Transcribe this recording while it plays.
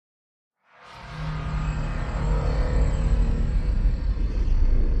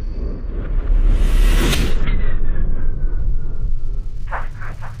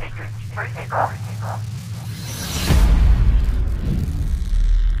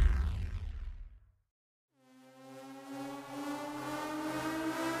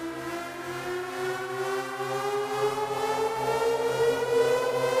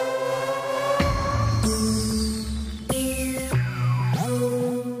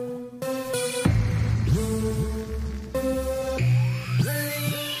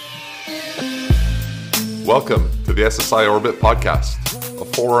Welcome to the SSI Orbit podcast, a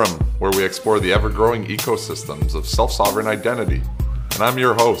forum where we explore the ever-growing ecosystems of self-sovereign identity. And I'm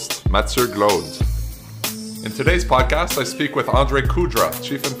your host, Mathieu Glaude. In today's podcast, I speak with André Kudra,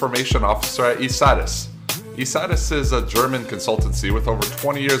 Chief Information Officer at eSatis. eSatis is a German consultancy with over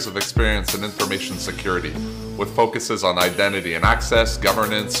 20 years of experience in information security, with focuses on identity and access,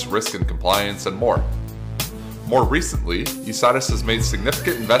 governance, risk and compliance, and more. More recently, eSatis has made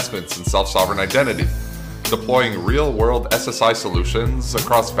significant investments in self-sovereign identity, deploying real-world SSI solutions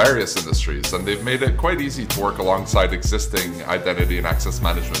across various industries, and they've made it quite easy to work alongside existing identity and access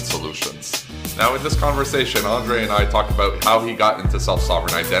management solutions. Now, in this conversation, Andre and I talk about how he got into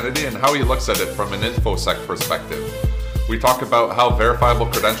self-sovereign identity and how he looks at it from an InfoSec perspective. We talk about how verifiable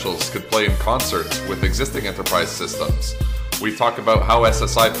credentials could play in concert with existing enterprise systems. We talk about how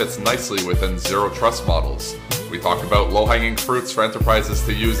SSI fits nicely within zero trust models. We talk about low-hanging fruits for enterprises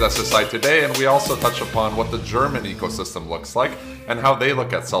to use SSI today, and we also touch upon what the German ecosystem looks like and how they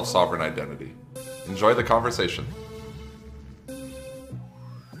look at self-sovereign identity. Enjoy the conversation.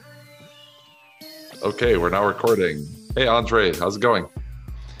 Okay, we're now recording. Hey, Andre, how's it going?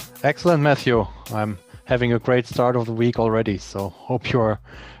 Excellent, Matthew. I'm having a great start of the week already, so hope you're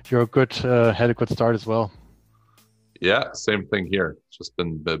good. Had a good start as well. Yeah, same thing here. It's just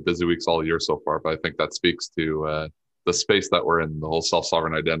been busy weeks all year so far, but I think that speaks to the space that we're in, the whole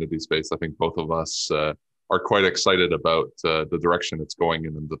self-sovereign identity space. I think both of us are quite excited about the direction it's going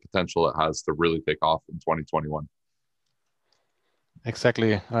in and the potential it has to really take off in 2021.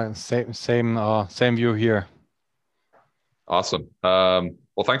 Exactly. Same view here. Awesome.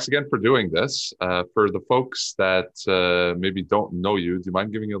 Well, thanks again for doing this. For the folks that maybe don't know you, do you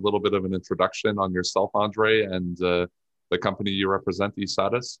mind giving a little bit of an introduction on yourself, Andre, and the company you represent,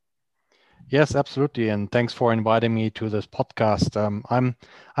 eSatis? Yes, absolutely. And thanks for inviting me to this podcast.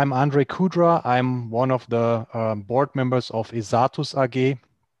 I'm Andre Kudra. I'm one of the board members of eSatis AG.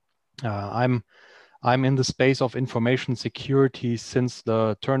 I'm in the space of information security since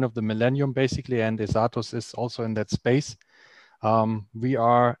the turn of the millennium, basically, and eSatis is also in that space. We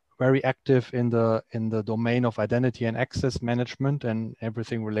are very active in the domain of identity and access management and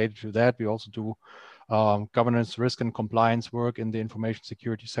everything related to that. We also do governance, risk, and compliance work in the information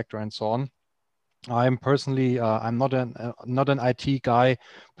security sector and so on. I'm personally I'm not an IT guy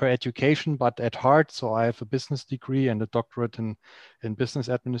per education, but at heart. So I have a business degree and a doctorate in business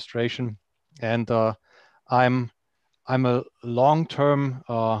administration, and I'm a long-term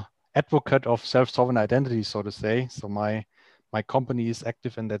advocate of self-sovereign identity, so to say. So my company is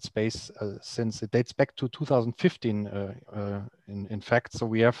active in that space since it dates back to 2015. In fact, so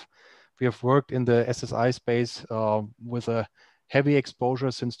we have worked in the SSI space with a heavy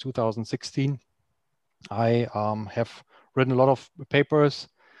exposure since 2016. I have written a lot of papers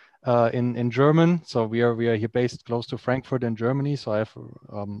in German. So we are here based close to Frankfurt in Germany. So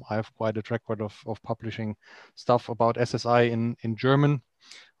I have quite a track record of publishing stuff about SSI in German.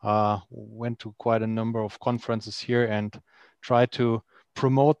 Went to quite a number of conferences here and try to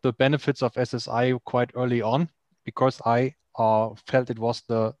promote the benefits of SSI quite early on, because I felt it was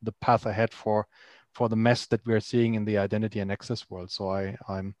the path ahead for the mess that we're seeing in the identity and access world. So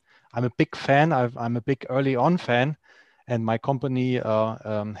I'm a big fan. I'm a big early on fan, and my company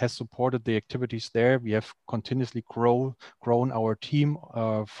has supported the activities there. We have continuously grown our team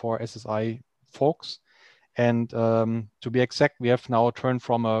for SSI folks. And to be exact, we have now turned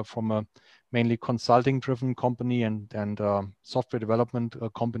from a mainly consulting-driven company and software development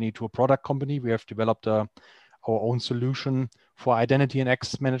company to a product company. We have developed our own solution for identity and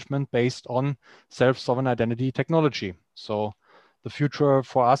access management based on self-sovereign identity technology. So the future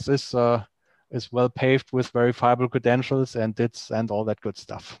for us is well paved with verifiable credentials and DIDs and all that good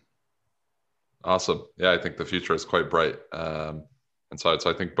stuff. Awesome. Yeah, I think the future is quite bright. And so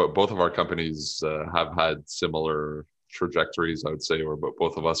I think both of our companies have had similar trajectories, I would say, or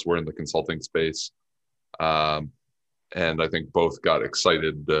both of us were in the consulting space. And I think both got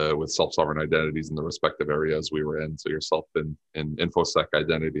excited with self-sovereign identities in the respective areas we were in. So yourself in InfoSec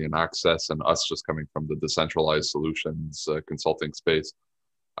identity and access, and us just coming from the decentralized solutions consulting space.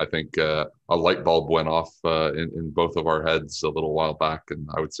 I think a light bulb went off in both of our heads a little while back. And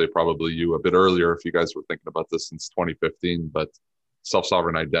I would say probably you a bit earlier if you guys were thinking about this since 2015, but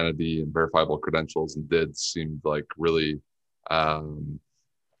self-sovereign identity and verifiable credentials and DIDs seemed like really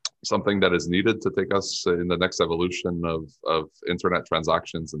something that is needed to take us in the next evolution of internet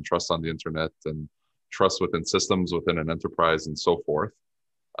transactions and trust on the internet and trust within systems within an enterprise and so forth.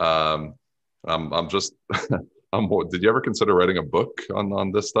 I'm just, did you ever consider writing a book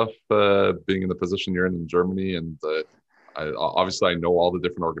on this stuff, being in the position you're in Germany? And Obviously, I know all the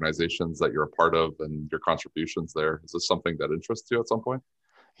different organizations that you're a part of and your contributions there. Is this something that interests you at some point?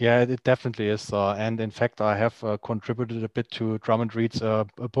 Yeah, it definitely is. And in fact, I have contributed a bit to Drummond Reed's a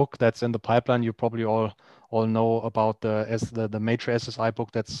book that's in the pipeline. You probably all know about the major SSI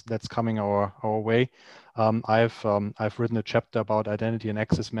book that's coming our way. I've written a chapter about identity and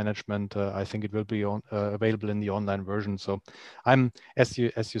access management. I think it will be available in the online version. So I'm, as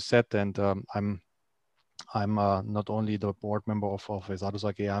you said, and I'm not only the board member of Esatus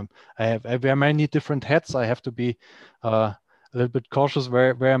AG. I wear many different hats. I have to be a little bit cautious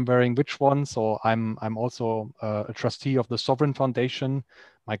where I'm wearing which one. So I'm also a trustee of the Sovereign Foundation.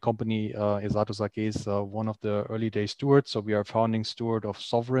 My company Esatus AG is one of the early day stewards. So we are founding steward of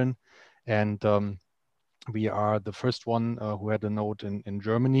Sovereign, and we are the first one who had a node in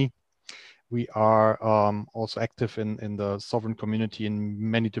Germany. We are also active in the Sovereign community in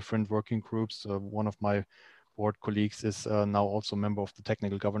many different working groups. One of my board colleagues is now also a member of the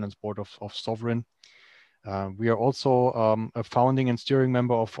technical governance board of Sovereign. We are also a founding and steering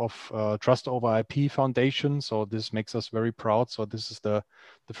member of Trust Over IP Foundation. So this makes us very proud. So this is the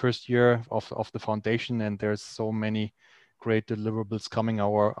first year of the foundation, and there's so many great deliverables coming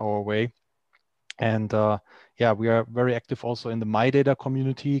our way. And yeah, we are very active also in the MyData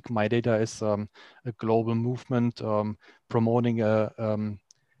community. MyData is a global movement promoting an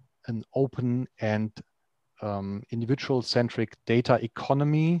open and individual-centric data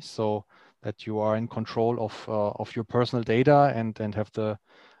economy, so that you are in control of your personal data and have the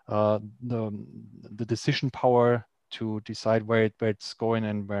decision power to decide where it's going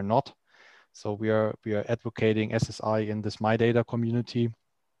and where not. So we are advocating SSI in this MyData community.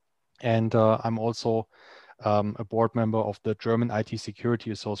 And I'm also a board member of the German IT Security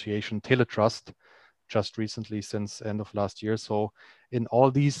Association, Teletrust, just recently since end of last year. So in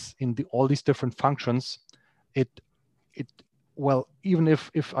all these different functions, it well, even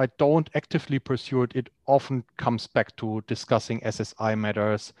if I don't actively pursue it, it often comes back to discussing SSI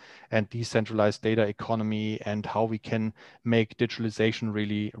matters and decentralized data economy and how we can make digitalization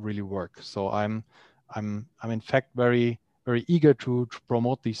really work. So I'm in fact very eager to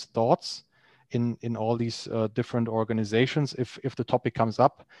promote these thoughts in all these different organizations if the topic comes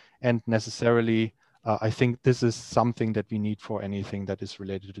up, and necessarily I think this is something that we need for anything that is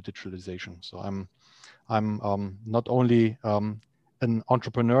related to digitalization. So I'm not only an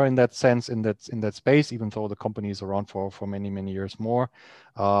entrepreneur in that sense, in that space, even though the company is around for many years more.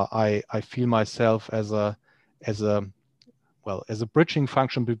 I feel myself as a bridging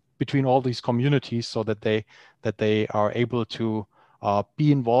function between all these communities, so that they are able to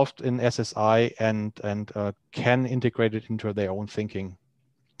be involved in SSI and can integrate it into their own thinking.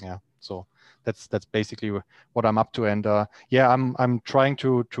 Yeah, so that's basically what I'm up to. And yeah, I'm trying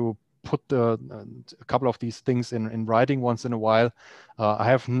to put a couple of these things in writing once in a while. I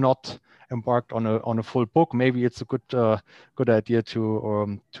have not embarked on a full book. Maybe it's a good idea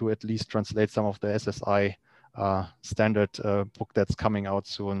to at least translate some of the SSI standard book that's coming out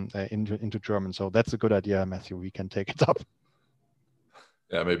soon into German. So that's a good idea, Matthew. We can take it up.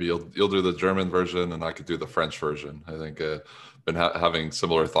 Yeah, maybe you'll do the German version and I could do the French version. I think been having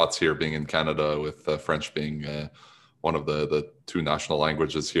similar thoughts here, being in Canada, with French being one of the two national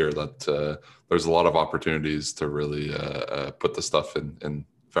languages here, that there's a lot of opportunities to really put the stuff in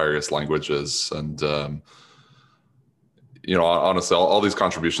various languages. And you know, honestly, all these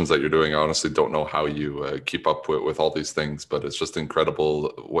contributions that you're doing, I honestly don't know how you keep up with all these things, but it's just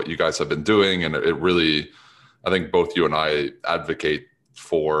incredible what you guys have been doing. And it really, I think both you and I advocate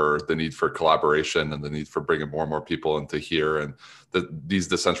for the need for collaboration and the need for bringing more and more people into here. And these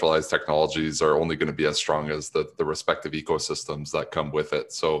decentralized technologies are only going to be as strong as the respective ecosystems that come with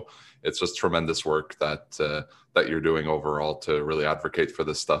it. So it's just tremendous work that you're doing overall to really advocate for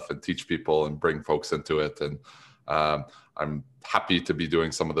this stuff and teach people and bring folks into it. And I'm happy to be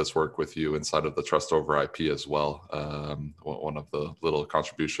doing some of this work with you inside of the Trust Over IP as well. One of the little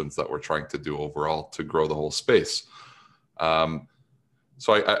contributions that we're trying to do overall to grow the whole space.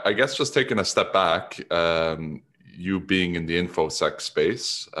 So I guess just taking a step back, you being in the InfoSec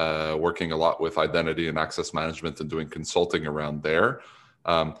space, working a lot with identity and access management and doing consulting around there.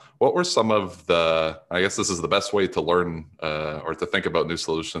 What were some of I guess this is the best way to learn or to think about new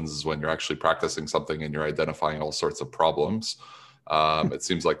solutions, is when you're actually practicing something and you're identifying all sorts of problems. It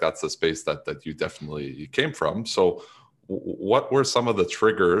seems like that's the space that you definitely came from. So what were some of the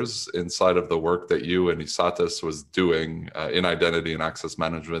triggers inside of the work that you and Esatus was doing in identity and access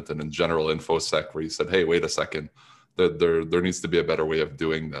management and in general InfoSec, where you said, hey, wait a second, there needs to be a better way of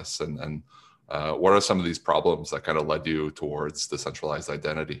doing this? And what are some of these problems that kind of led you towards decentralized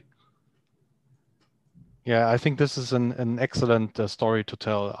identity? Yeah, I think this is an excellent story to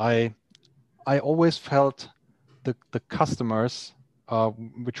tell. I always felt the customers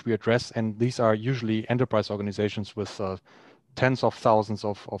which we address, and these are usually enterprise organizations with tens of thousands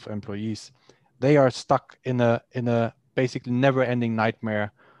of employees, they are stuck in a basically never-ending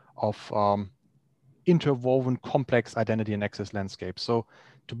nightmare of interwoven complex identity and access landscapes. So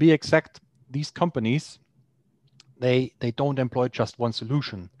to be exact, these companies, they don't employ just one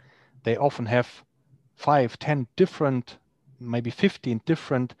solution. They often have 5, 10 different, maybe 15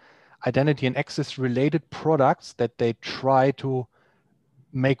 different identity and access related products that they try to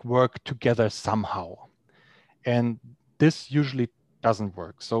make work together somehow. And this usually doesn't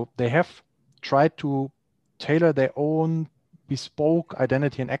work. So they have tried to tailor their own bespoke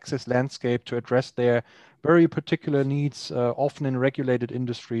identity and access landscape to address their very particular needs, often in regulated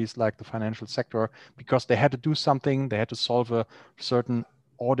industries like the financial sector, because they had to do something, they had to solve a certain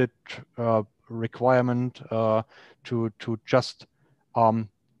audit requirement to just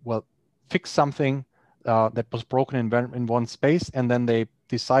well fix something that was broken in one space, and then they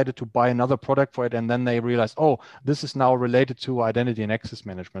decided to buy another product for it, and then they realized, oh, this is now related to identity and access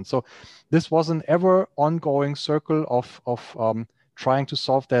management. So this was an ever ongoing circle of trying to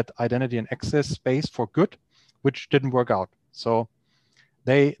solve that identity and access space for good, which didn't work out. So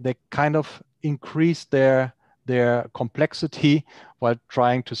they kind of increased their complexity while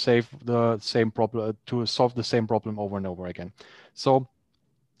trying to save the same problem, to solve the same problem over and over again. So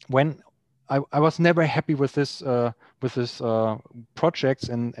when I was never happy with this projects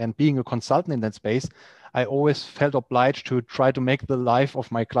and being a consultant in that space, I always felt obliged to try to make the life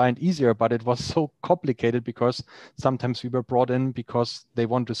of my client easier, but it was so complicated because sometimes we were brought in because they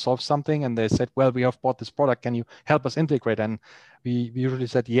want to solve something and they said, well, we have bought this product, can you help us integrate? And we usually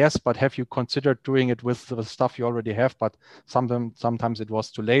said yes, but have you considered doing it with the stuff you already have? But sometimes it was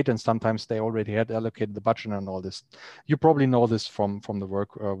too late, and sometimes they already had allocated the budget and all this. You probably know this from the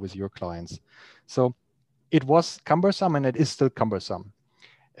work with your clients. So it was cumbersome, and it is still cumbersome.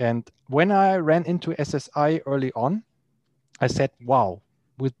 And when I ran into SSI early on, I said, wow,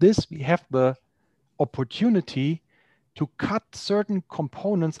 with this, we have the opportunity to cut certain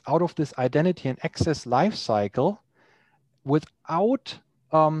components out of this identity and access lifecycle without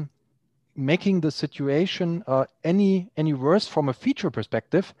making the situation any worse from a feature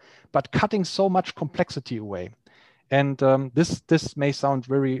perspective, but cutting so much complexity away. And this may sound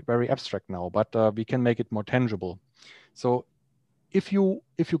very, very abstract now, but we can make it more tangible. So if you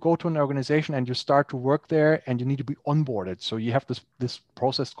go to an organization and you start to work there and you need to be onboarded, so you have this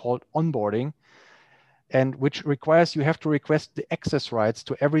process called onboarding, and which requires you have to request the access rights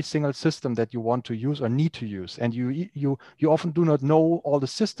to every single system that you want to use or need to use. And you often do not know all the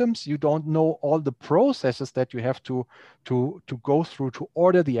systems. You don't know all the processes that you have to go through to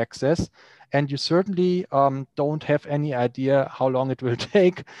order the access. And you certainly don't have any idea how long it will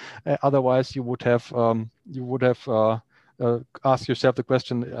take. Otherwise, you would have asked yourself the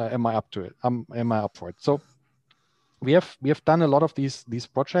question, am I up to it? Am I up for it? So we have done a lot of these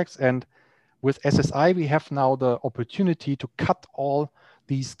projects, and with SSI, we have now the opportunity to cut all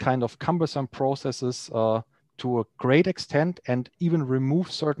these kind of cumbersome processes to a great extent, and even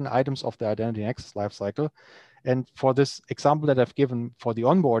remove certain items of the identity and access lifecycle. And for this example that I've given for the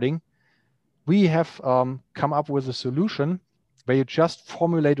onboarding, we have come up with a solution where you just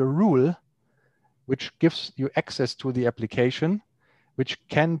formulate a rule which gives you access to the application, which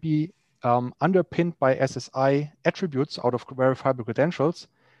can be underpinned by SSI attributes out of verifiable credentials,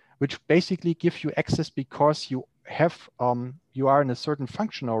 which basically give you access because you have you are in a certain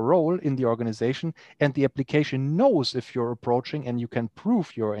function or role in the organization, and the application knows if you're approaching and you can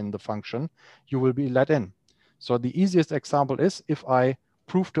prove you're in the function, you will be let in. So the easiest example is if I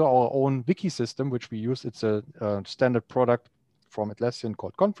prove to our own wiki system, which we use, it's a standard product from Atlassian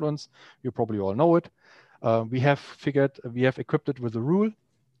called Confluence. You probably all know it. We have equipped it with a rule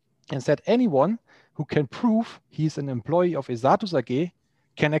and said anyone who can prove he's an employee of Esatus AG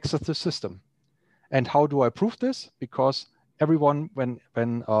can access the system. And how do I prove this? Because everyone, when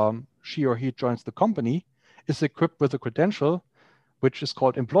she or he joins the company, is equipped with a credential, which is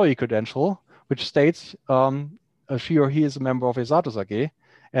called employee credential, which states she or he is a member of Esatus AG.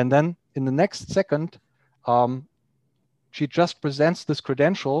 And then in the next second, she just presents this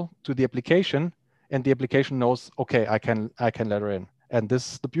credential to the application, and the application knows, okay, I can let her in. And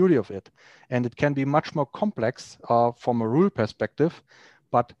this is the beauty of it. And it can be much more complex from a rule perspective,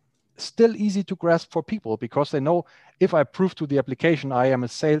 but still easy to grasp for people, because they know if I prove to the application I am a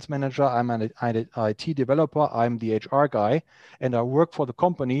sales manager, I'm an IT developer, I'm the HR guy, and I work for the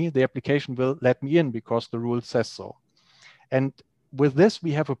company, the application will let me in because the rule says so. And with this,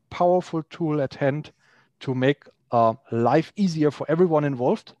 we have a powerful tool at hand to make life easier for everyone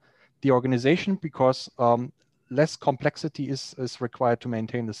involved, the organization, because less complexity is required to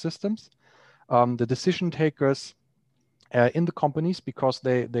maintain the systems, the decision takers in the companies, because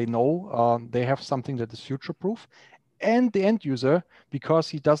they know they have something that is future-proof, and the end user, because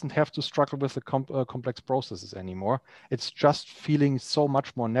he doesn't have to struggle with the complex processes anymore. It's just feeling so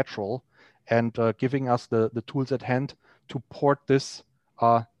much more natural, and giving us the tools at hand to port this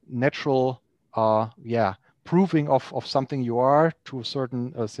natural, proving of something you are to a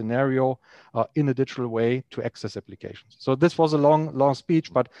certain scenario in a digital way to access applications. So this was a long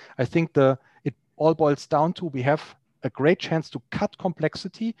speech, but I think it all boils down to, we have a great chance to cut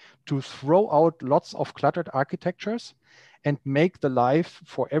complexity, to throw out lots of cluttered architectures, and make the life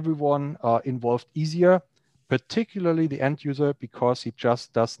for everyone involved easier, particularly the end user, because he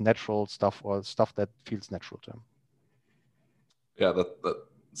just does natural stuff, or stuff that feels natural to him. Yeah,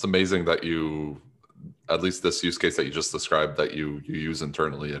 it's amazing that you, at least this use case that you just described, that you use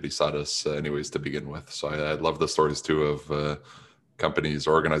internally at Isatis anyways to begin with. So I love the stories too of companies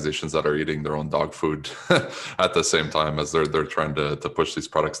or organizations that are eating their own dog food at the same time as they're trying to push these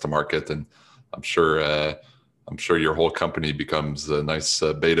products to market. And I'm sure your whole company becomes nice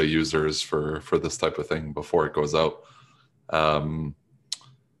beta users for this type of thing before it goes out.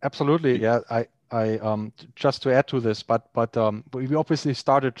 Absolutely, yeah. I just to add to this, but we obviously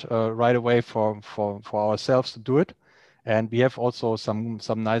started right away for ourselves to do it, and we have also some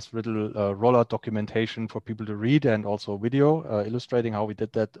nice little rollout documentation for people to read, and also video illustrating how we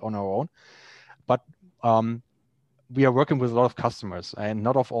did that on our own. But we are working with a lot of customers, and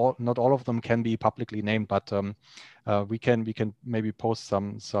not all of them can be publicly named, but we can maybe post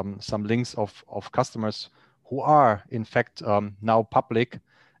some links of customers who are in fact now public,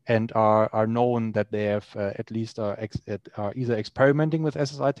 and are known that they have at least are either experimenting with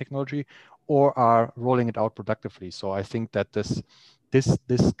SSI technology or are rolling it out productively. So I think that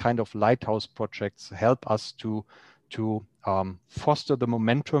this kind of lighthouse projects help us to foster the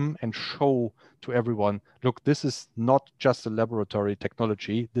momentum and show to everyone, look, this is not just a laboratory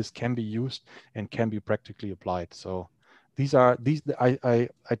technology. This can be used and can be practically applied. So I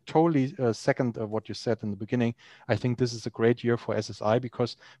totally second what you said in the beginning. I think this is a great year for SSI,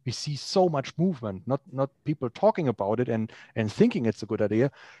 because we see so much movement, not people talking about it and thinking it's a good idea.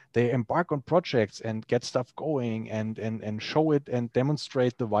 They embark on projects and get stuff going and show it and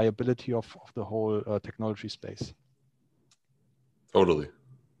demonstrate the viability of the whole technology space. Totally.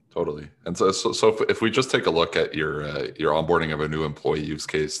 And so if we just take a look at your onboarding of a new employee use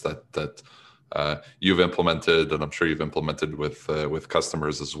case that you've implemented, and I'm sure you've implemented with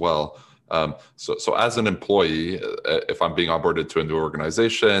customers as well. So as an employee, if I'm being onboarded to a new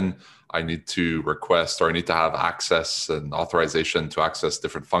organization, I need to request, or I need to have access and authorization to access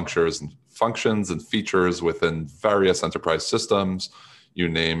different functions and features within various enterprise systems. You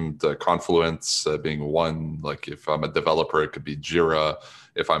named Confluence being one. Like if I'm a developer, it could be Jira.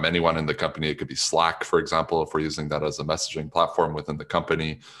 If I'm anyone in the company, it could be Slack, for example, if we're using that as a messaging platform within the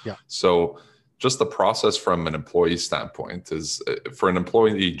company. Yeah. So just the process from an employee standpoint is, for an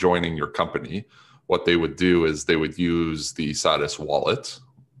employee joining your company, what they would do is they would use the Isatis wallet,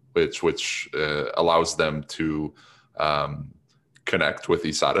 which allows them to connect with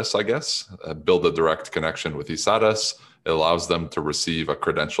Isatis, I guess, build a direct connection with Isatis. It allows them to receive a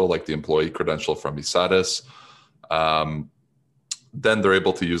credential, like the employee credential from Isatis. Then they're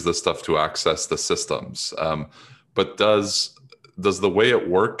able to use this stuff to access the systems. But does the way it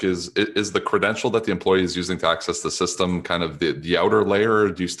work is the credential that the employee is using to access the system kind of the outer layer, or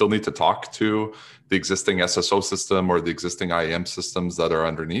do you still need to talk to the existing SSO system or the existing IAM systems that are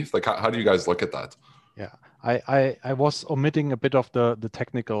underneath? Like, how do you guys look at that? Yeah, I was omitting a bit of the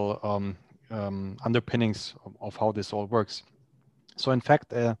technical underpinnings of how this all works. So in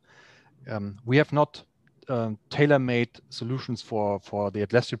fact, we have not tailor-made solutions for the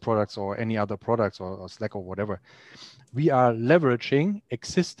Atlassian products or any other products or Slack or whatever. We are leveraging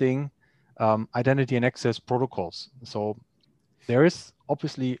existing identity and access protocols. So there is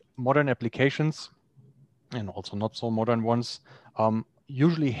obviously modern applications, and also not so modern ones,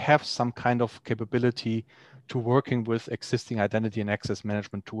 usually have some kind of capability to working with existing identity and access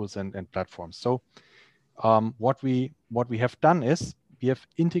management tools and platforms. So what we have done is we have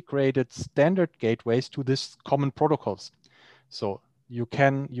integrated standard gateways to these common protocols. So you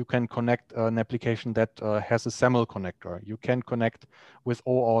can connect an application that has a SAML connector. You can connect with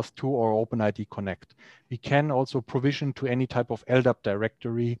OAuth 2 or OpenID Connect. We can also provision to any type of LDAP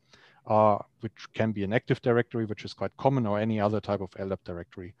directory which can be an Active Directory, which is quite common, or any other type of LDAP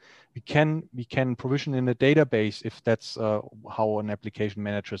directory. We can provision in a database if that's how an application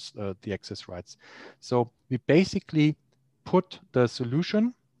manages the access rights. So we basically put the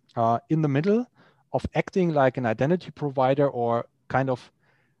solution in the middle of acting like an identity provider, or kind of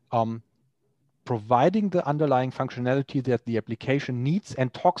providing the underlying functionality that the application needs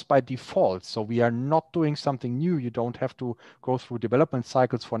and talks by default. So we are not doing something new. You don't have to go through development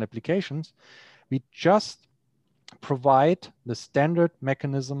cycles for an applications. We just provide the standard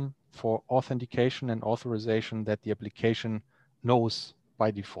mechanism for authentication and authorization that the application knows by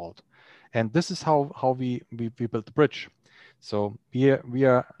default. And this is how we built the bridge. So we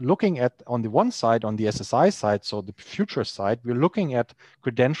are looking at, on the one side, on the SSI side, so the future side, we're looking at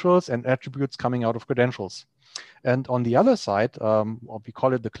credentials and attributes coming out of credentials. And on the other side, we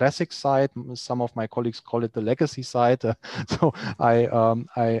call it the classic side. Some of my colleagues call it the legacy side. So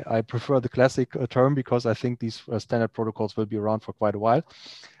I prefer the classic term, because I think these standard protocols will be around for quite a while.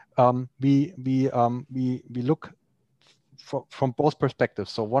 We look from both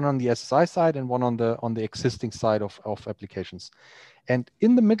perspectives. So one on the SSI side and one on the existing side of applications. And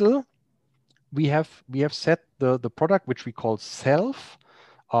in the middle, we have set the product, which we call Self.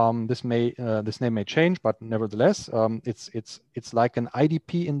 This name may change, but nevertheless, it's like an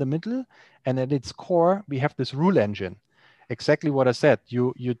IDP in the middle, and at its core we have this rule engine. Exactly what I said.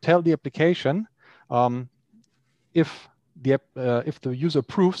 You tell the application if the user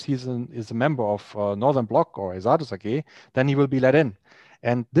proves is a member of Northern Block or Esatus AG, then he will be let in.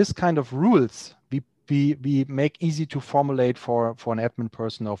 And this kind of rules we make easy to formulate for an admin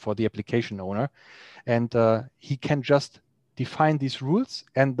person or for the application owner, and he can just define these rules,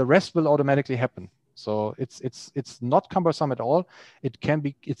 and the rest will automatically happen. So it's not cumbersome at all.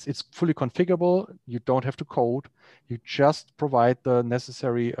 It's fully configurable. You don't have to code. You just provide the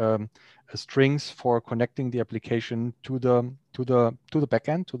necessary strings for connecting the application to the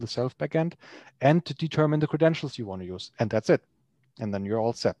backend, to the Self backend, and to determine the credentials you want to use, and that's it. And then you're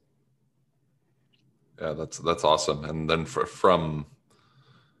all set. Yeah, that's awesome. And then from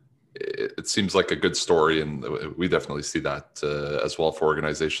it seems like a good story, and we definitely see that as well for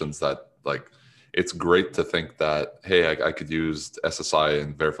organizations, that like it's great to think that, hey, I could use SSI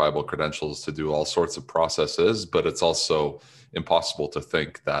and verifiable credentials to do all sorts of processes, but it's also impossible to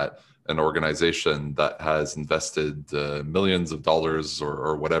think that an organization that has invested millions of dollars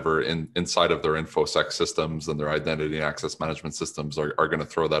or whatever inside of their InfoSec systems and their identity and access management systems are going to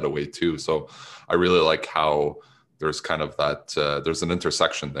throw that away too. So I really like how there's kind of that, there's an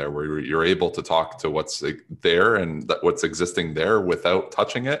intersection there where you're able to talk to what's there and what's existing there without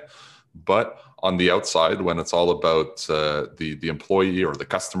touching it. But on the outside, when it's all about the employee or the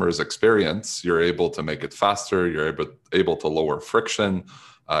customer's experience, you're able to make it faster, you're able to lower friction,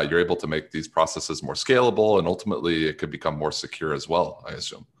 you're able to make these processes more scalable, and ultimately it could become more secure as well, I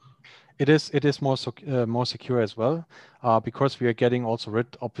assume. It is more secure as well, because we are getting also rid,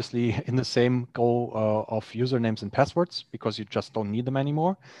 obviously, in the same go of usernames and passwords, because you just don't need them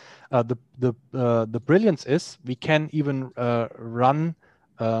anymore. The brilliance is we can even run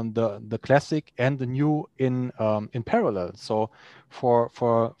the classic and the new in parallel. So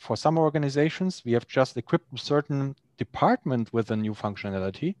for some organizations, we have just equipped a certain department with a new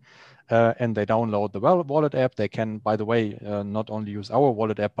functionality, and they download the wallet app. They can, by the way, not only use our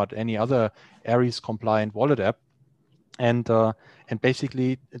wallet app, but any other Aries compliant wallet app, and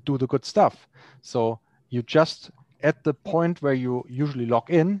basically do the good stuff. So you just, at the point where you usually log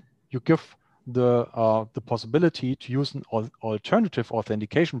in, you give the possibility to use an alternative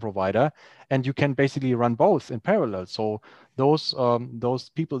authentication provider, and you can basically run both in parallel. So those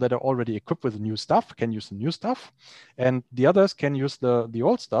people that are already equipped with the new stuff can use the new stuff, and the others can use the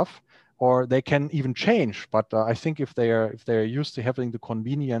old stuff, or they can even change. But I think if they are used to having the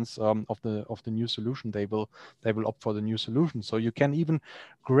convenience of the new solution, they will opt for the new solution. So you can even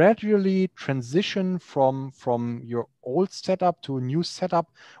gradually transition from your old setup to a new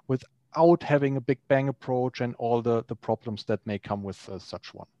setup without having a big bang approach and all the problems that may come with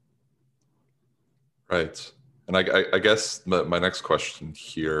such one. Right. And I guess my next question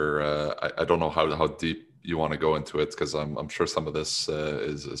here, I don't know how deep you want to go into it, because I'm sure some of this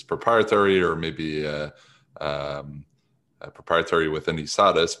is proprietary, or maybe proprietary within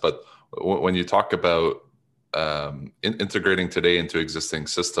eSatus. But when you talk about integrating today into existing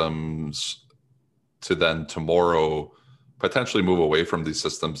systems to then tomorrow potentially move away from these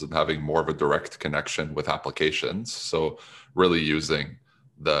systems and having more of a direct connection with applications, so really using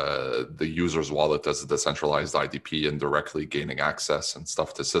the user's wallet as a decentralized IDP and directly gaining access and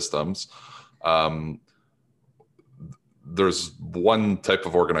stuff to systems. there's one type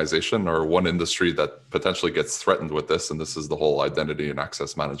of organization or one industry that potentially gets threatened with this, and this is the whole identity and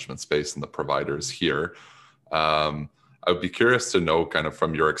access management space and the providers here. I would be curious to know kind of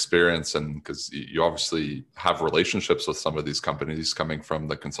from your experience, and because you obviously have relationships with some of these companies coming from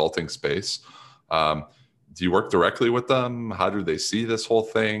the consulting space. Do you work directly with them? How do they see this whole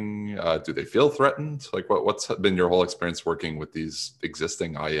thing? Do they feel threatened? Like what's been your whole experience working with these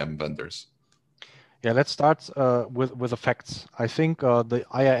existing IAM vendors? Yeah, let's start with the facts. I think the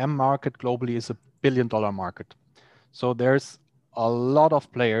IAM market globally is $1 billion market. So there's a lot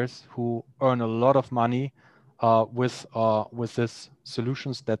of players who earn a lot of money with these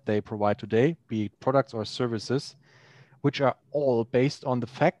solutions that they provide today, be it products or services, which are all based on the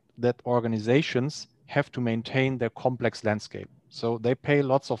fact that organizations have to maintain their complex landscape. So they pay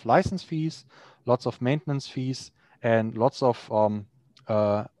lots of license fees, lots of maintenance fees, and lots of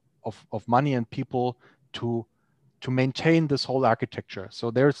money and people to maintain this whole architecture. So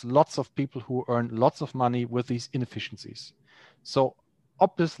there's lots of people who earn lots of money with these inefficiencies. So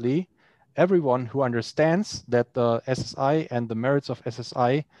obviously, everyone who understands that the SSI and the merits of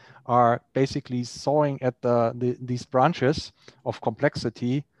SSI are basically sawing at these branches of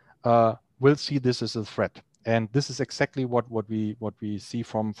complexity will see this as a threat. And this is exactly what we see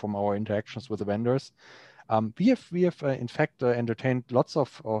from our interactions with the vendors. We have in fact entertained lots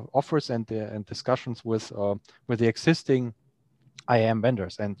of offers and discussions with the existing IAM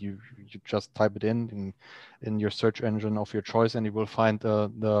vendors, and you just type it in your search engine of your choice, and you will find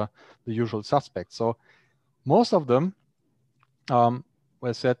the usual suspects. So most of them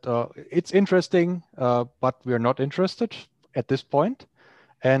were said it's interesting, but we are not interested at this point.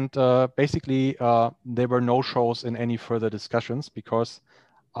 And basically, there were no shows in any further discussions because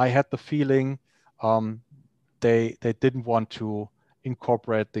I had the feeling they didn't want to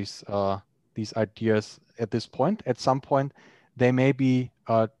incorporate these ideas at this point. At some point, they may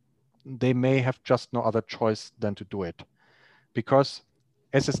have just no other choice than to do it, because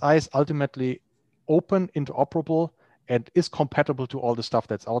SSI is ultimately open, interoperable, and is compatible to all the stuff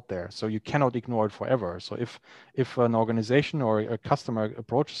that's out there. So you cannot ignore it forever. So if an organization or a customer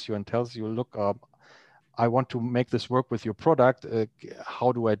approaches you and tells you, look, I want to make this work with your product,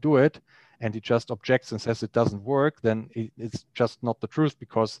 how do I do it? And he just objects and says it doesn't work, then it's just not the truth,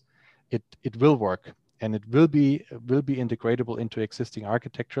 because it will work, and it will be integratable into existing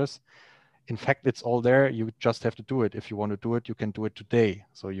architectures. In fact, it's all there. You just have to do it. If you want to do it, you can do it today.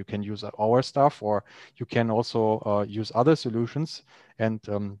 So you can use our stuff, or you can also use other solutions. And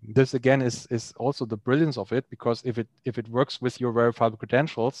this again is also the brilliance of it, because if it works with your verifiable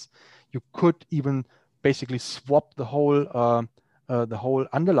credentials, you could even basically swap the whole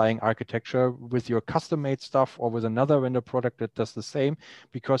underlying architecture with your custom-made stuff or with another vendor product that does the same,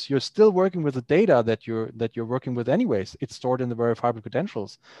 because you're still working with the data that you're working with anyways. It's stored in the verifiable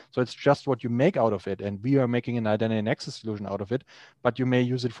credentials. So it's just what you make out of it. And we are making an identity and access solution out of it, but you may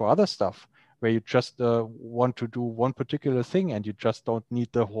use it for other stuff where you just want to do one particular thing and you just don't need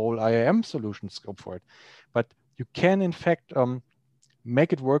the whole IAM solution scope for it. But you can, in fact,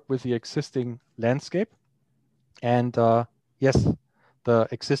 make it work with the existing landscape. And yes, the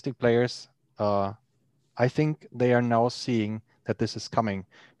existing players, I think they are now seeing that this is coming,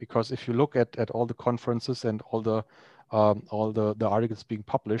 because if you look at all the conferences and all the articles being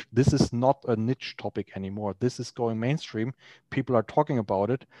published, this is not a niche topic anymore. This is going mainstream. People are talking about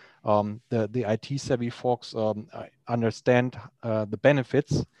it. The IT savvy folks understand the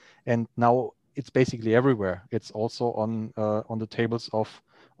benefits, and now it's basically everywhere. It's also on the tables of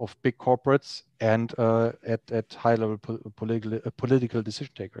big corporates and at high level political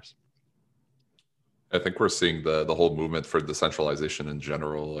decision takers. I think we're seeing the whole movement for decentralization in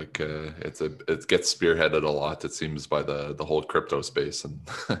general. Like it gets spearheaded a lot, it seems, by the whole crypto space, and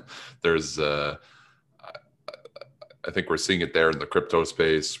there's I think we're seeing it there in the crypto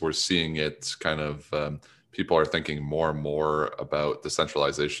space. We're seeing it kind of people are thinking more and more about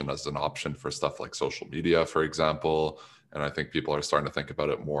decentralization as an option for stuff like social media, for example. And I think people are starting to think about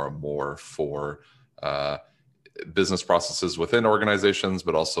it more and more for business processes within organizations,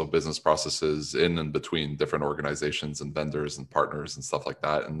 but also business processes in and between different organizations and vendors and partners and stuff like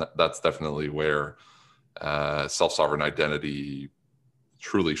that. And that's definitely where self-sovereign identity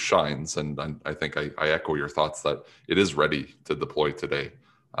truly shines. And I think I echo your thoughts that it is ready to deploy today.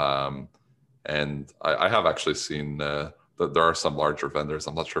 And I have actually seen that there are some larger vendors.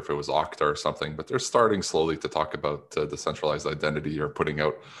 I'm not sure if it was Okta or something, but they're starting slowly to talk about decentralized identity, or putting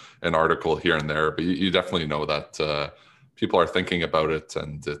out an article here and there. But you definitely know that people are thinking about it,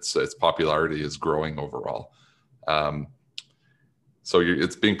 and its popularity is growing overall. So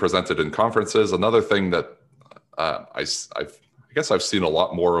it's being presented in conferences. Another thing that I guess I've seen a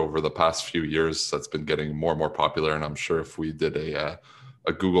lot more over the past few years that's been getting more and more popular. And I'm sure if we did a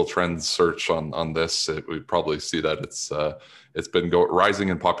Google Trends search on this, we'd probably see that it's been rising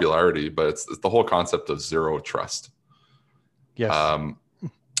in popularity. But it's the whole concept of zero trust. Yes.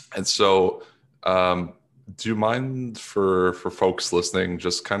 And so, do you mind for folks listening,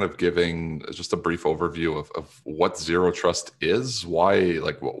 just kind of giving just a brief overview of what zero trust is? Why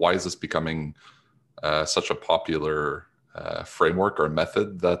is this becoming such a popular framework or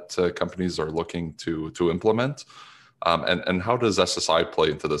method that companies are looking to implement? And how does SSI play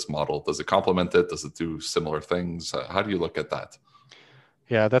into this model? Does it complement it? Does it do similar things? How do you look at that?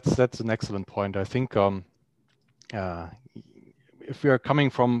 Yeah, that's an excellent point. I think if we are coming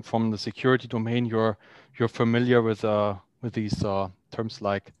from the security domain, you're familiar with these terms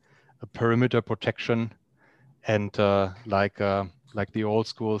like a perimeter protection and like the old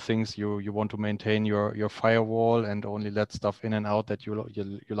school things. You want to maintain your firewall and only let stuff in and out that you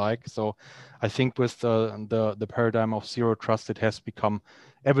like. So I think with the paradigm of zero trust, it has become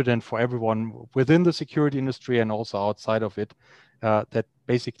evident for everyone within the security industry and also outside of it that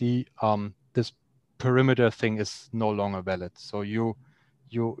basically this perimeter thing is no longer valid. So you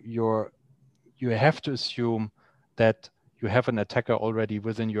have to assume that you have an attacker already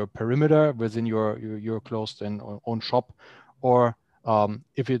within your perimeter, within your closed and own shop, or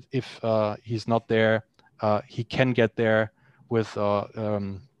if he's not there, he can get there with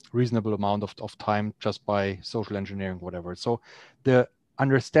reasonable amount of time just by social engineering, whatever. So the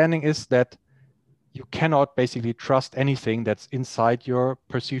understanding is that you cannot basically trust anything that's inside your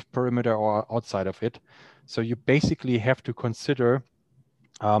perceived perimeter or outside of it. So you basically have to consider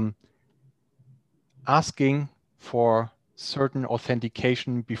asking for certain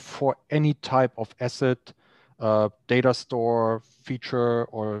authentication before any type of asset, data store, feature,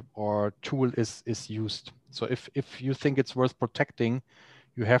 or tool is used. So if you think it's worth protecting,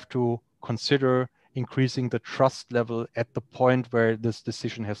 you have to consider increasing the trust level at the point where this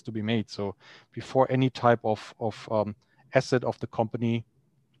decision has to be made. So before any type of asset of the company,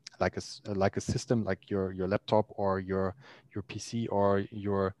 like a system, like your laptop or your PC or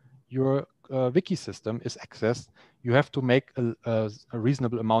your wiki system is accessed, you have to make a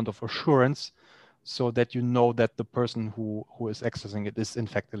reasonable amount of assurance so that you know that the person who is accessing it is in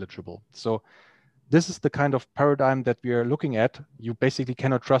fact eligible. So this is the kind of paradigm that we are looking at. You basically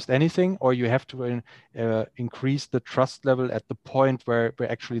cannot trust anything, or you have to increase the trust level at the point where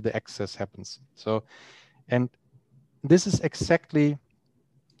actually the access happens. So, and this is exactly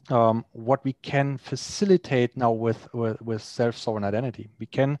what we can facilitate now with self-sovereign identity. We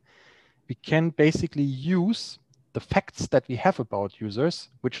can basically use the facts that we have about users,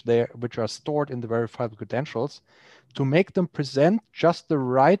 which are stored in the verifiable credentials, to make them present just the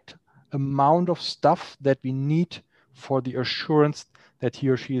right amount of stuff that we need for the assurance that he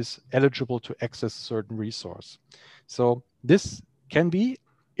or she is eligible to access a certain resource. So this can be,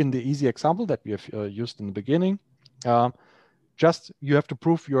 in the easy example that we have used in the beginning, just you have to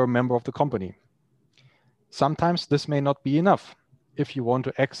prove you're a member of the company. Sometimes this may not be enough. If you want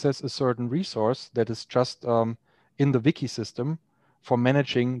to access a certain resource that is just in the wiki system for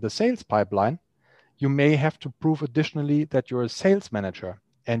managing the sales pipeline, you may have to prove additionally that you're a sales manager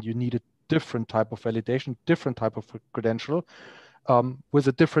and you need a different type of validation, different type of credential with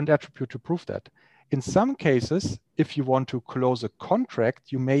a different attribute to prove that. In some cases, if you want to close a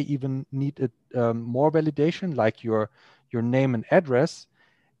contract, you may even need more validation, like your name and address,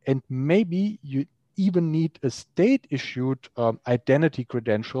 and maybe you even need a state-issued identity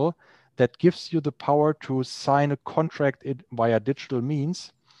credential that gives you the power to sign a contract via digital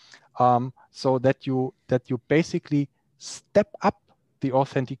means, so that you basically step up the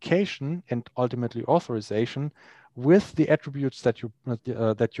authentication and ultimately authorization with the attributes that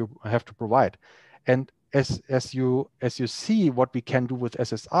you have to provide. And as you see what we can do with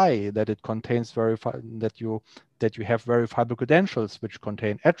SSI, that it contains that you have verifiable credentials which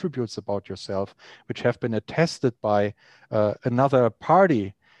contain attributes about yourself, which have been attested by another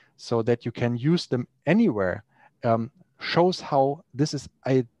party, so that you can use them anywhere, shows how this is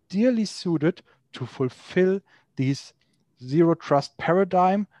ideally suited to fulfill these zero trust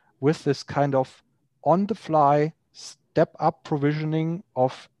paradigm with this kind of on-the-fly step up provisioning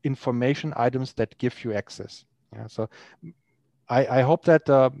of information items that give you access. Yeah, so I hope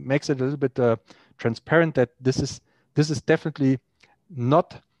that makes it a little bit transparent that this is definitely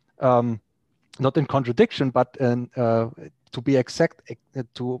not in contradiction, but to be exact,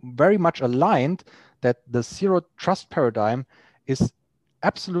 to very much aligned, that the zero trust paradigm is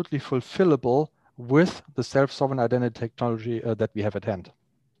absolutely fulfillable with the self-sovereign identity technology that we have at hand.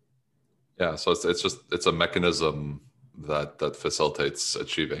 Yeah, so it's a mechanism that facilitates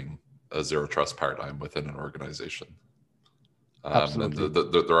achieving a zero trust paradigm within an organization. And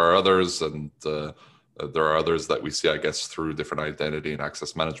Absolutely. there are others, and there are others that we see, I guess, through different identity and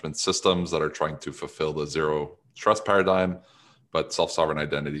access management systems that are trying to fulfill the zero trust paradigm. But self-sovereign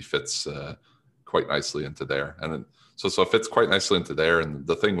identity fits quite nicely into there, and so it fits quite nicely into there. And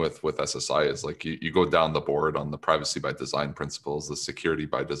the thing with SSI is like you go down the board on the privacy by design principles, the security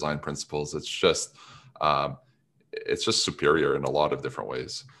by design principles. Um, it's just superior in a lot of different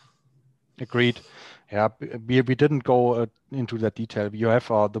ways. Agreed. Yeah, we didn't go into that detail. You have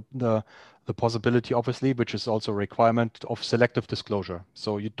the possibility, obviously, which is also a requirement of selective disclosure.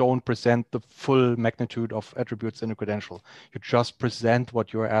 So you don't present the full magnitude of attributes in a credential. You just present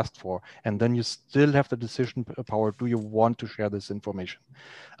what you're asked for, and then you still have the decision power. Do you want to share this information?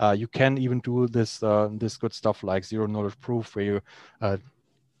 You can even do this good stuff like zero knowledge proof, where you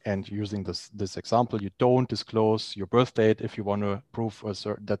and using this example, you don't disclose your birth date if you want to prove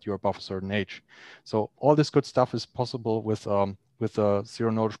that you're above a certain age. So all this good stuff is possible with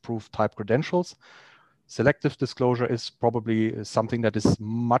zero knowledge proof type credentials. Selective disclosure is probably something that is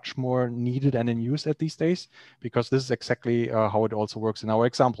much more needed and in use at these days, because this is exactly how it also works in our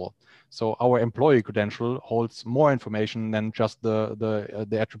example. So our employee credential holds more information than just the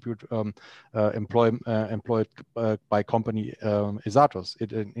attribute employed by company Isatos.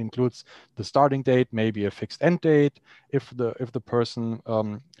 It includes the starting date, maybe a fixed end date, if the person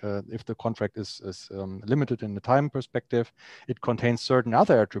if the contract is limited in the time perspective. It contains certain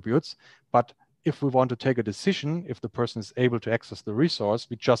other attributes, but if we want to take a decision, if the person is able to access the resource,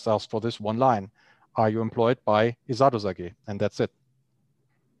 we just ask for this one line. Are you employed by Isatos AG? And that's it.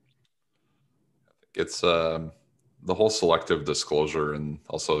 It's the whole selective disclosure, and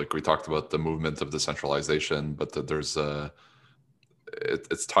also like we talked about the movement of decentralization, but there's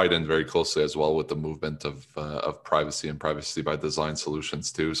it's tied in very closely as well with the movement of privacy and privacy by design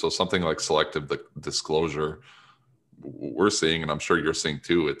solutions too. So something like selective disclosure, we're seeing, and I'm sure you're seeing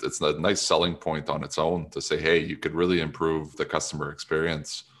too, it's a nice selling point on its own to say, hey, you could really improve the customer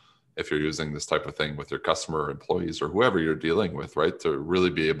experience if you're using this type of thing with your customer or employees or whoever you're dealing with, right? To really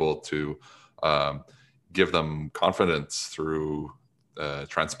be able to give them confidence through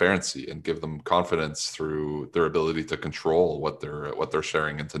transparency, and give them confidence through their ability to control what they're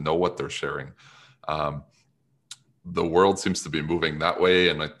sharing and to know what they're sharing. The world seems to be moving that way,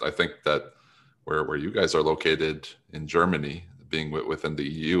 and I think that where you guys are located in Germany, being within the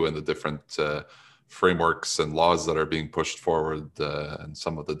EU and the different frameworks and laws that are being pushed forward, and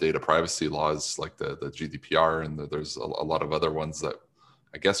some of the data privacy laws like the GDPR, and there's a lot of other ones that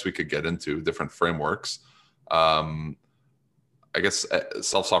I guess we could get into, different frameworks. I guess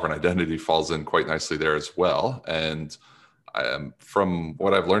self-sovereign identity falls in quite nicely there as well. And from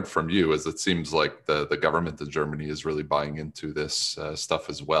what I've learned from you, is it seems like the government of Germany is really buying into this stuff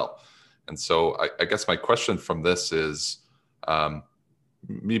as well. And so I guess my question from this is,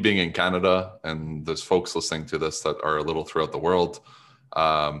 me being in Canada, and there's folks listening to this that are a little throughout the world,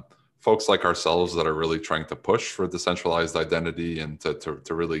 folks like ourselves that are really trying to push for decentralized identity and to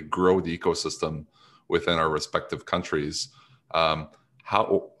really grow the ecosystem within our respective countries.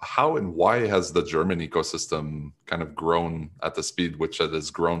 How and why has the German ecosystem kind of grown at the speed which it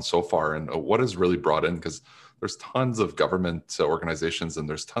has grown so far, and what has really brought in? Because there's tons of government organizations and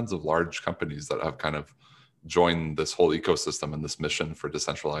there's tons of large companies that have kind of joined this whole ecosystem and this mission for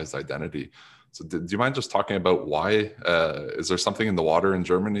decentralized identity. So do you mind just talking about why? Is there something in the water in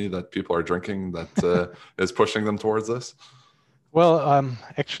Germany that people are drinking that is pushing them towards this? Well,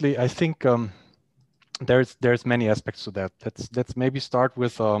 actually, I think there's many aspects to that. Let's maybe start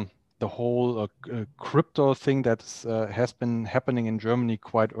with the whole crypto thing that has been happening in Germany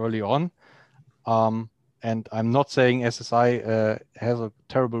quite early on. And I'm not saying SSI has a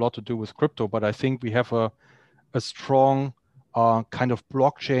terrible lot to do with crypto, but I think we have a strong kind of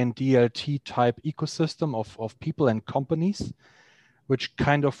blockchain DLT type ecosystem of people and companies, which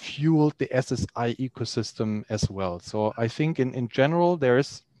kind of fueled the SSI ecosystem as well. So I think in general,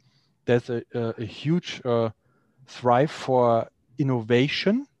 there's a huge thrive for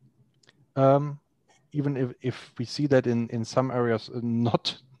innovation, even if we see that in some areas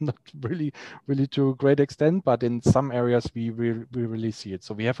not really to a great extent, but in some areas we really see it.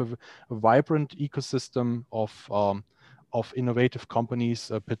 So we have a vibrant ecosystem of innovative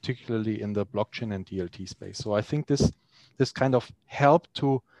companies, particularly in the blockchain and DLT space. So I think this kind of helped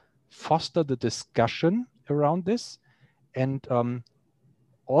to foster the discussion around this, and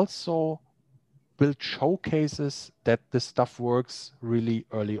also build showcases that this stuff works really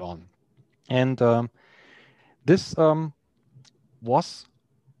early on. And this was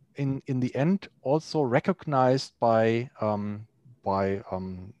in the end also recognized by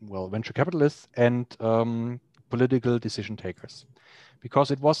well, venture capitalists and political decision takers,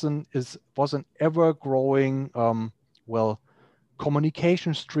 because it was an ever growing well,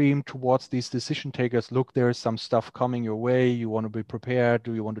 communication stream towards these decision takers. Look, there is some stuff coming your way. You want to be prepared.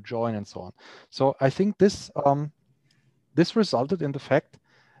 Do you want to join, and so on. So I think this this resulted in the fact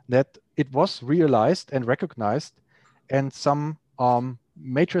that it was realized and recognized, and some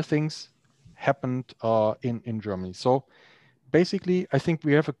major things happened in Germany. So basically, I think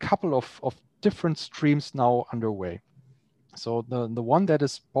we have a couple of different streams now underway. So the one that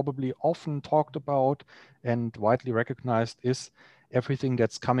is probably often talked about and widely recognized is everything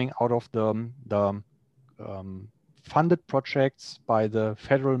that's coming out of the funded projects by the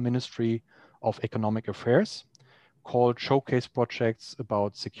Federal Ministry of Economic Affairs, called showcase projects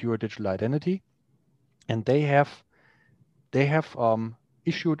about secure digital identity. And they have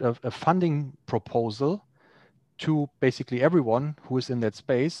issued a funding proposal to basically everyone who is in that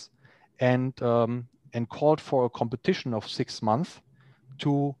space, and called for a competition of 6 months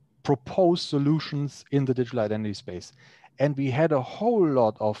to propose solutions in the digital identity space. And we had a whole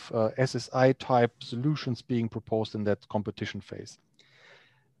lot of SSI type solutions being proposed in that competition phase.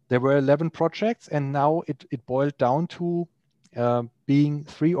 There were 11 projects, and now it boiled down to being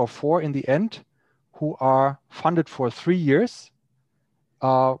 3 or 4 in the end, who are funded for 3 years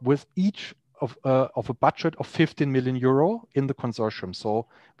with each of a budget of 15 million euro in the consortium. So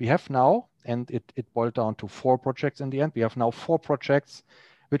we have now, and it boiled down to 4 projects in the end. We have now 4 projects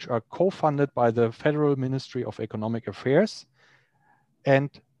which are co-funded by the Federal Ministry of Economic Affairs. And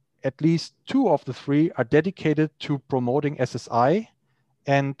at least 2 of the 3 are dedicated to promoting SSI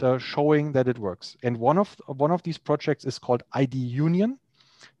and showing that it works. And one of these projects is called ID Union.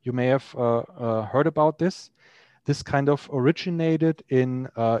 You may have heard about this. This kind of originated in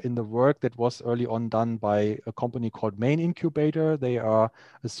the work that was early on done by a company called Main Incubator. They are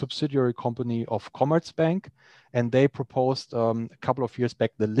a subsidiary company of Commerzbank, and they proposed a couple of years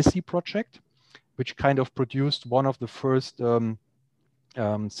back the LISI project, which kind of produced one of the first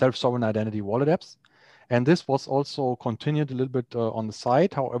self-sovereign identity wallet apps. And this was also continued a little bit on the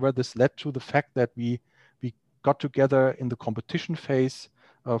side. However, this led to the fact that we got together in the competition phase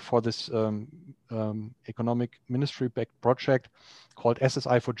for this economic ministry-backed project called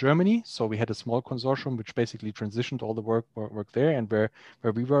SSI for Germany. So we had a small consortium which basically transitioned all the work there, and where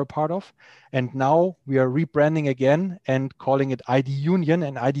we were a part of. And now we are rebranding again and calling it ID Union.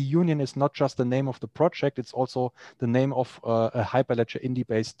 And ID Union is not just the name of the project, it's also the name of a Hyperledger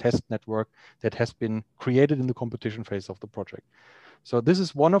Indy-based test network that has been created in the competition phase of the project. So this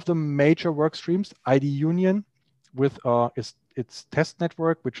is one of the major work streams, ID Union, with its test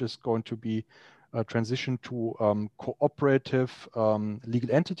network, which is going to be transitioned to cooperative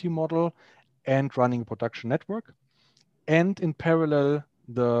legal entity model and running a production network. And in parallel,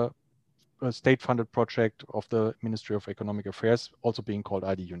 the state-funded project of the Ministry of Economic Affairs, also being called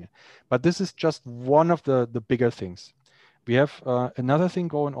ID Union. But this is just one of the bigger things. We have another thing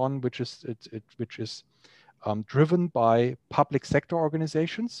going on, which is driven by public sector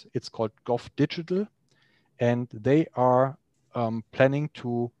organizations. It's called Gov Digital, and they are planning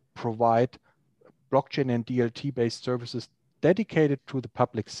to provide blockchain and DLT-based services dedicated to the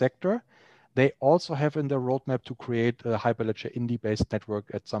public sector. They also have in their roadmap to create a Hyperledger Indy-based network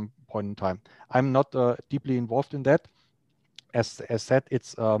at some point in time. I'm not deeply involved in that. As said,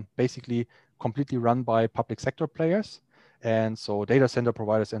 it's basically completely run by public sector players, and so data center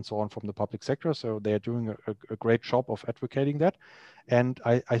providers and so on from the public sector. So they're doing a great job of advocating that. And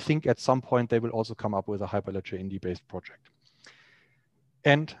I think at some point they will also come up with a Hyperledger Indy-based project.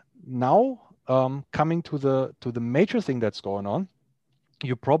 And now coming to the major thing that's going on,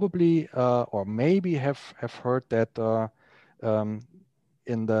 you probably or maybe have heard that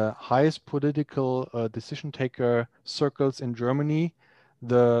in the highest political decision taker circles in Germany,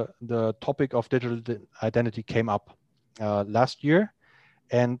 the topic of digital identity came up last year,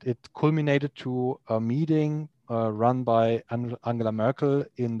 and it culminated to a meeting run by Angela Merkel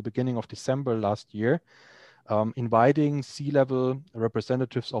in the beginning of December last year, inviting C-level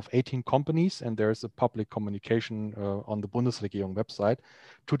representatives of 18 companies, and there's a public communication on the Bundesregierung website,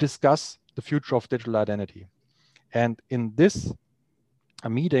 to discuss the future of digital identity. And in this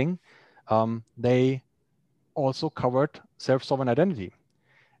meeting, they also covered self-sovereign identity.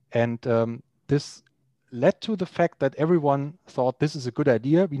 And this led to the fact that everyone thought this is a good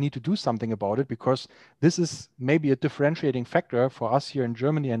idea. We need to do something about it, because this is maybe a differentiating factor for us here in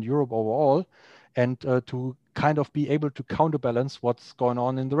Germany and Europe overall, and to kind of be able to counterbalance what's going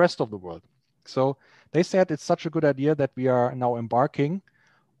on in the rest of the world. So they said it's such a good idea that we are now embarking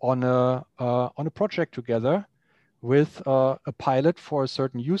on a project together with a pilot for a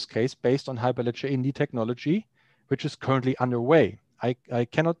certain use case based on Hyperledger Indy technology, which is currently underway. I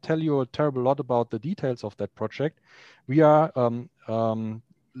cannot tell you a terrible lot about the details of that project. We are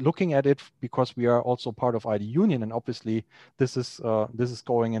looking at it because we are also part of ID Union, and obviously this is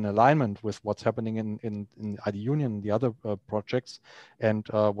going in alignment with what's happening in ID Union and the other projects, and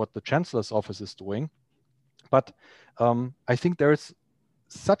what the Chancellor's office is doing. But I think there is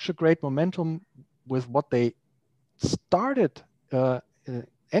such a great momentum with what they started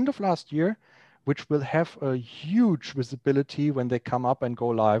end of last year, which will have a huge visibility when they come up and go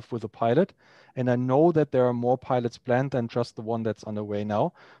live with a pilot. And I know that there are more pilots planned than just the one that's underway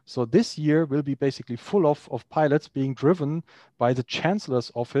now. So this year will be basically full of pilots being driven by the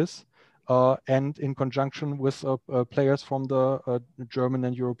Chancellor's office and in conjunction with players from the German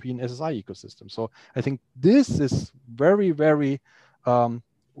and European SSI ecosystem. So I think this is very, very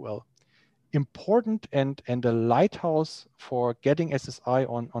well important and a lighthouse for getting SSI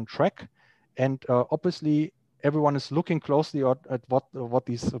on track. And obviously, everyone is looking closely at what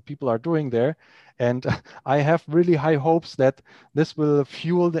these people are doing there. And I have really high hopes that this will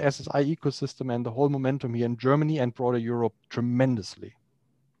fuel the SSI ecosystem and the whole momentum here in Germany and broader Europe tremendously.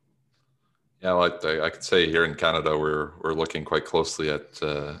 Yeah, well, I could say here in Canada, we're looking quite closely at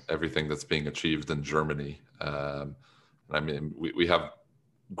everything that's being achieved in Germany. I mean, we have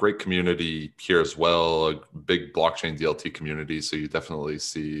great community here as well, a big blockchain DLT community. So you definitely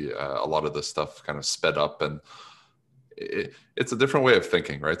see a lot of this stuff kind of sped up, and it's a different way of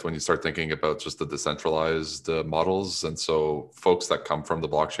thinking, right? When you start thinking about just the decentralized models. And so folks that come from the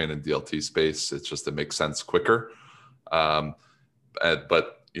blockchain and DLT space, it makes sense quicker. But,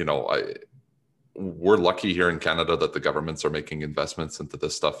 you know, we're lucky here in Canada that the governments are making investments into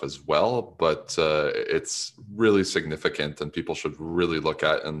this stuff as well, but it's really significant and people should really look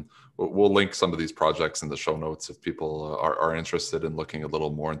at, and we'll link some of these projects in the show notes if people are interested in looking a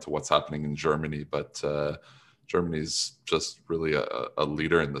little more into what's happening in Germany. But Germany's just really a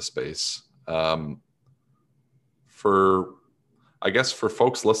leader in the space. I guess for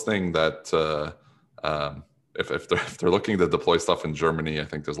folks listening that if they're looking to deploy stuff in Germany, I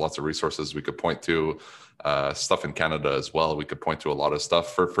think there's lots of resources we could point to, stuff in Canada as well. We could point to a lot of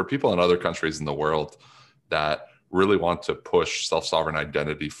stuff for people in other countries in the world that really want to push self-sovereign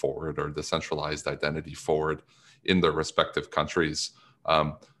identity forward or decentralized identity forward in their respective countries.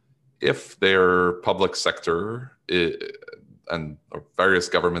 If their public sector and various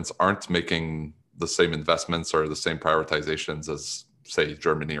governments aren't making the same investments or the same prioritizations as, say,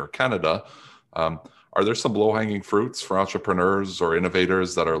 Germany or Canada, are there some low-hanging fruits for entrepreneurs or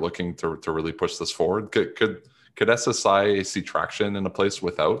innovators that are looking to really push this forward? Could SSI see traction in a place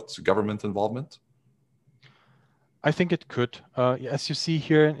without government involvement? I think it could. As you see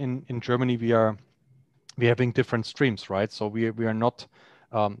here in Germany, we're having different streams, right? So we are not.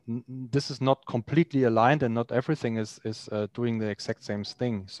 This is not completely aligned, and not everything is doing the exact same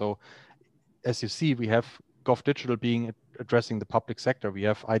thing. So as you see, we have GovDigital addressing the public sector. We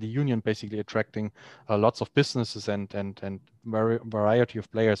have ID Union basically attracting lots of businesses and variety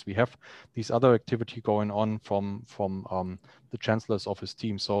of players. We have these other activity going on from the Chancellor's office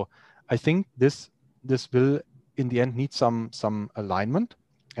team. So I think this will in the end need some alignment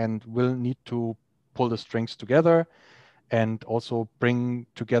and will need to pull the strings together and also bring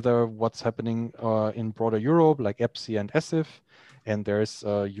together what's happening in broader Europe, like EPSI and ESIF. And there's,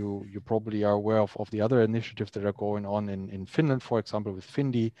 you probably are aware of the other initiatives that are going on in Finland, for example, with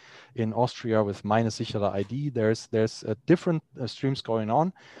Findi, in Austria with Meine sichere ID. There's different streams going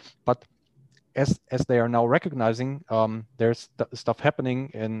on, but as they are now recognizing, there's stuff happening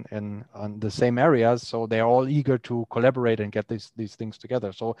in the same areas, so they are all eager to collaborate and get these things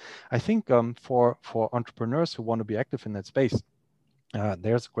together. So I think for entrepreneurs who want to be active in that space,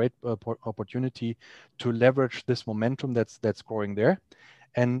 there's a great opportunity to leverage this momentum that's growing there.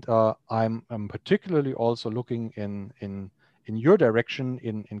 And I'm particularly also looking in your direction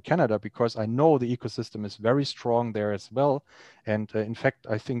in Canada, because I know the ecosystem is very strong there as well. And in fact,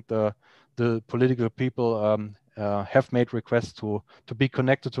 I think the political people have made requests to be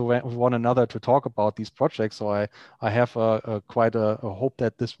connected to one another to talk about these projects. So I have quite a hope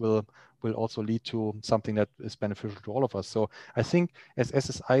that this will also lead to something that is beneficial to all of us. So I think as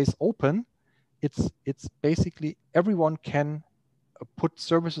SSI is open, it's basically everyone can put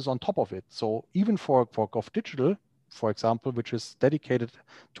services on top of it. So even for GovDigital, for example, which is dedicated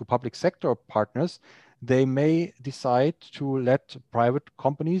to public sector partners, they may decide to let private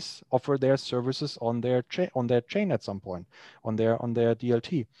companies offer their services on their chain at some point, on their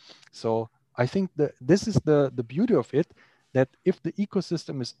DLT. So I think this is the beauty of it. that if the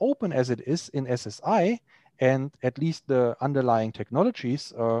ecosystem is open as it is in SSI, and at least the underlying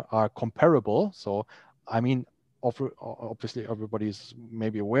technologies are comparable. So, I mean, obviously everybody is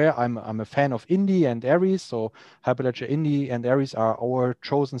maybe aware I'm a fan of Indy and Aries. So Hyperledger Indy and Aries are our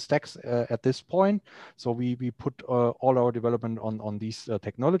chosen stacks at this point. So we put all our development on these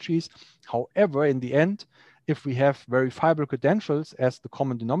technologies. However, in the end, if we have verifiable credentials as the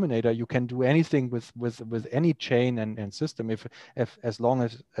common denominator, you can do anything with any chain and system if as long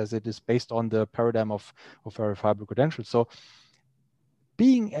as it is based on the paradigm of verifiable credentials. So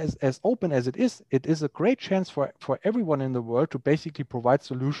being as open as it is a great chance for everyone in the world to basically provide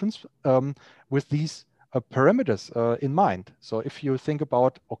solutions with these parameters in mind. So if you think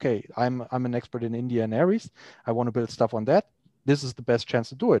about, okay, I'm an expert in India and Aries, I want to build stuff on that, this is the best chance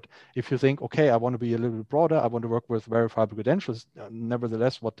to do it. If you think, okay, I want to be a little bit broader, I want to work with verifiable credentials,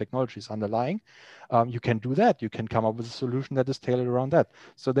 nevertheless, what technology is underlying, you can do that. You can come up with a solution that is tailored around that.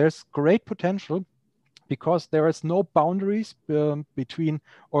 So there's great potential because there is no boundaries between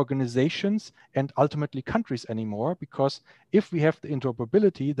organizations and ultimately countries anymore. Because if we have the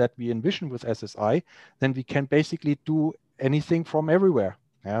interoperability that we envision with SSI, then we can basically do anything from everywhere.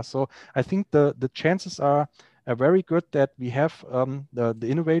 Yeah, so I think the chances are very good that we have the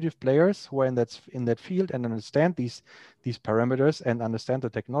innovative players who are in that field and understand these parameters and understand the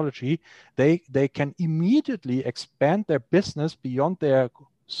technology. They can immediately expand their business beyond their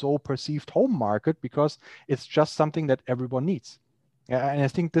so perceived home market because it's just something that everyone needs. And I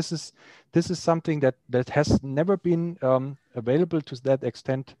think this is something that has never been available to that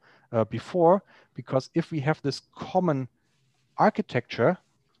extent before, because if we have this common architecture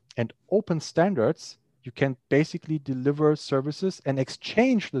and open standards, you can basically deliver services and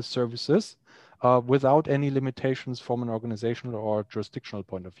exchange the services without any limitations from an organizational or jurisdictional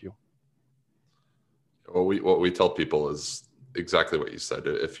point of view. What we tell people is exactly what you said.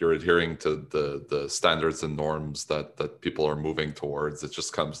 If you're adhering to the standards and norms that people are moving towards, it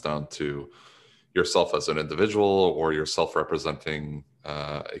just comes down to yourself as an individual or yourself representing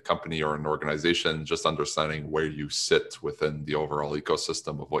a company or an organization, just understanding where you sit within the overall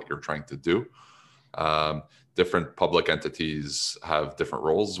ecosystem of what you're trying to do. Different public entities have different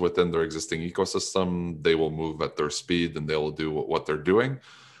roles within their existing ecosystem. They will move at their speed and they will do what they're doing,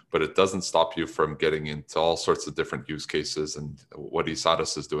 but it doesn't stop you from getting into all sorts of different use cases. And what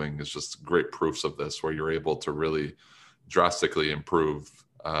ESATIS is doing is just great proofs of this, where you're able to really drastically improve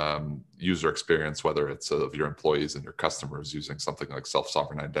user experience, whether it's of your employees and your customers using something like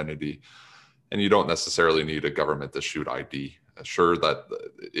self-sovereign identity. And you don't necessarily need a government issued ID. Sure, that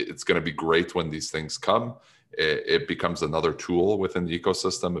it's going to be great when these things come. It becomes another tool within the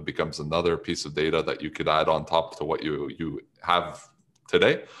ecosystem. It becomes another piece of data that you could add on top to what you have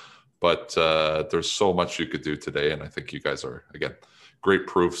today. But there's so much you could do today. And I think you guys are, again, great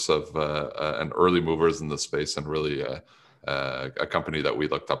proofs of and early movers in the space, and really a company that we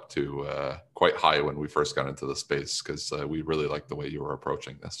looked up to quite high when we first got into the space, because we really liked the way you were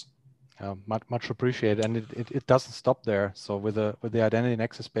approaching this. Much appreciated, and it doesn't stop there. So with the identity and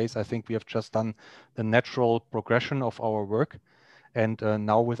access space, I think we have just done the natural progression of our work, and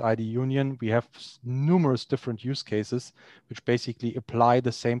now with ID Union, we have numerous different use cases which basically apply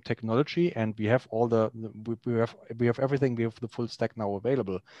the same technology, and we have we have everything. We have the full stack now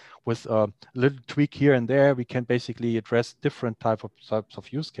available. With a little tweak here and there, we can basically address different types of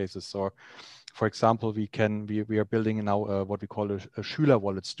use cases. So, for example, we are building now what we call a Schüler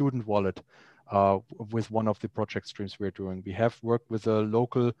wallet, student wallet, with one of the project streams we're doing. We have worked with a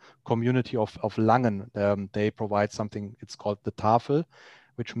local community of Langen. They provide something, it's called the Tafel,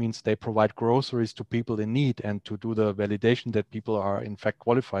 which means they provide groceries to people in need, and to do the validation that people are in fact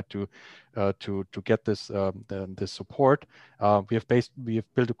qualified to get this this support. We have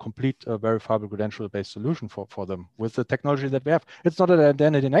built a complete verifiable credential-based solution for them with the technology that we have. It's not an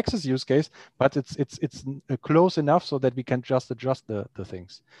identity and access use case, but it's close enough so that we can just adjust the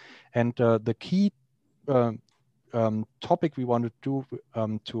things. And the key topic we want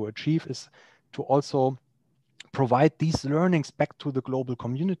to achieve is to also provide these learnings back to the global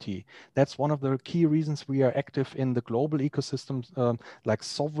community. That's one of the key reasons we are active in the global ecosystems like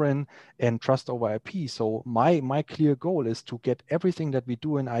Sovereign and Trust over IP. So my clear goal is to get everything that we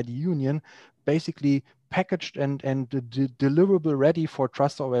do in ID Union basically packaged and deliverable ready for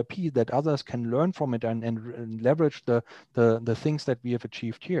Trust over IP, that others can learn from it and leverage the things that we have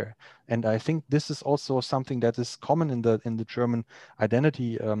achieved here. And I think this is also something that is common in the German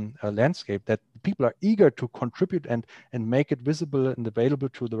identity landscape, that people are eager to contribute and make it visible and available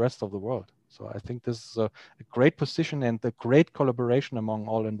to the rest of the world. So I think this is a great position and a great collaboration among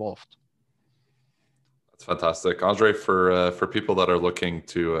all involved. Fantastic. Andre, for people that are looking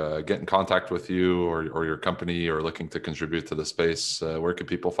to get in contact with you or your company or looking to contribute to the space, where can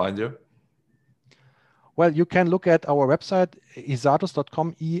people find you? Well, you can look at our website,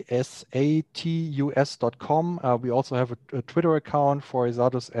 esatus.com, esatus.com. We also have a Twitter account for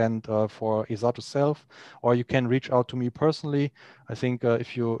Esatus and for Esatus Self, or you can reach out to me personally. I think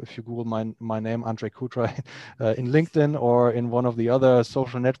if you Google my name, Andre Kutra, in LinkedIn or in one of the other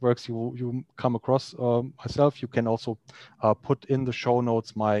social networks, you come across myself. You can also put in the show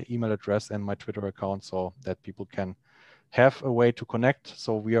notes my email address and my Twitter account so that people can have a way to connect.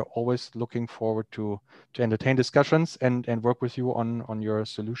 So we are always looking forward to entertain discussions and work with you on your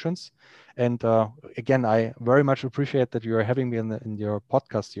solutions. And again, I very much appreciate that you are having me in your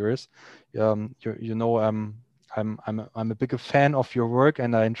podcast series. I'm a bigger fan of your work,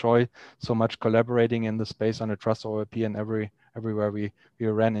 and I enjoy so much collaborating in the space on a Trust OOP and everywhere we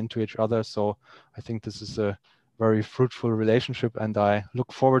ran into each other. So I think this is a very fruitful relationship, and I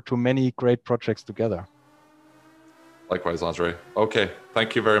look forward to many great projects together. Likewise, Andre. Okay,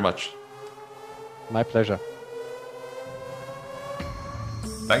 thank you very much. My pleasure.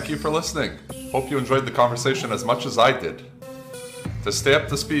 Thank you for listening. Hope you enjoyed the conversation as much as I did. To stay up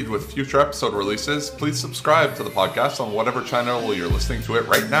to speed with future episode releases, please subscribe to the podcast on whatever channel you're listening to it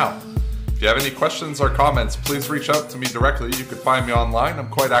right now. If you have any questions or comments, please reach out to me directly. You can find me online. I'm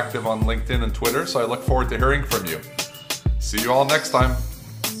quite active on LinkedIn and Twitter, so I look forward to hearing from you. See you all next time.